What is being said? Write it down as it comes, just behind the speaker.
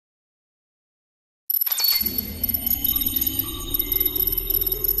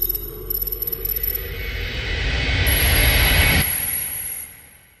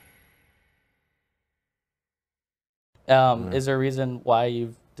Is there a reason why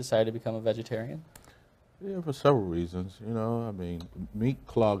you've decided to become a vegetarian? Yeah, for several reasons. You know, I mean, meat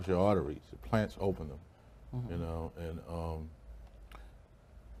clogs your arteries. The plants open them. You know, and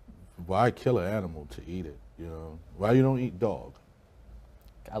why kill an animal to eat it? You know, why you don't eat dog?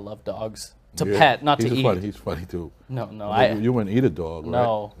 I love dogs. To Yeah, pet, not to eat. Funny. He's funny too. No, no, You wouldn't eat a dog, right?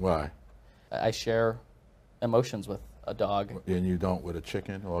 No. Why? I share emotions with a dog. And you don't with a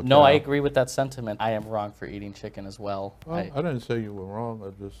chicken or a No, cow? I agree with that sentiment. I am wrong for eating chicken as well. Well, I didn't say you were wrong.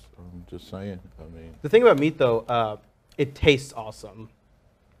 I'm just saying. I mean, The thing about meat, though, it tastes awesome.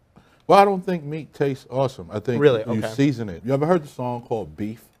 well, I don't think meat tastes awesome. I think Really? you Okay. season it. You ever heard the song called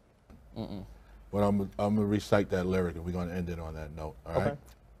Beef? Well, I'm gonna recite that lyric, and we're gonna end it on that note. All right. Okay.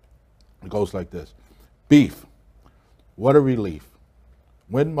 It goes like this: Beef, what a relief.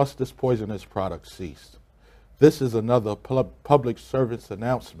 When must this poisonous product cease? This is another public service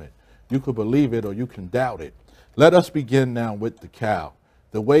announcement. You could believe it or you can doubt it. Let us begin now with the cow,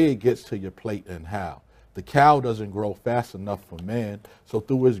 the way it gets to your plate and how. The cow doesn't grow fast enough for man, so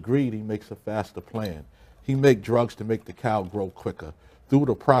through his greed, he makes a faster plan. He make drugs to make the cow grow quicker. Through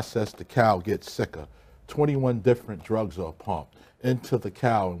the process, the cow gets sicker. 21 different drugs are pumped into the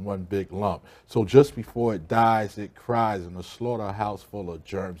cow in one big lump. So just before it dies, it cries in a slaughterhouse full of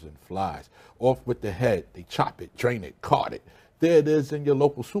germs and flies. Off with the head, they chop it, drain it, cart it. There it is in your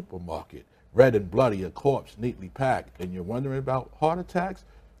local supermarket. Red and bloody, a corpse neatly packed. And you're wondering about heart attacks?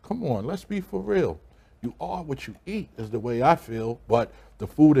 Come on, let's be for real. You are what you eat is the way I feel, but the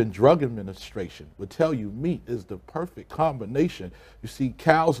Food and Drug Administration would tell you meat is the perfect combination. You see,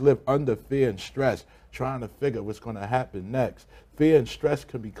 cows live under fear and stress, trying to figure what's going to happen next. Fear and stress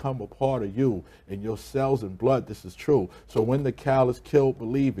can become a part of you. In your cells and blood, this is true. So when the cow is killed,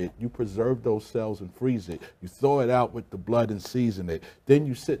 believe it, you preserve those cells and freeze it. You throw it out with the blood and season it. Then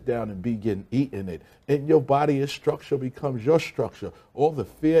you sit down and begin eating it. And your body's structure becomes your structure. All the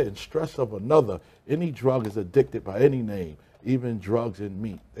fear and stress of another. Any drug is addicted by any name. Even drugs and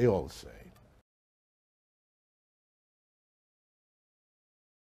meat, they all the same.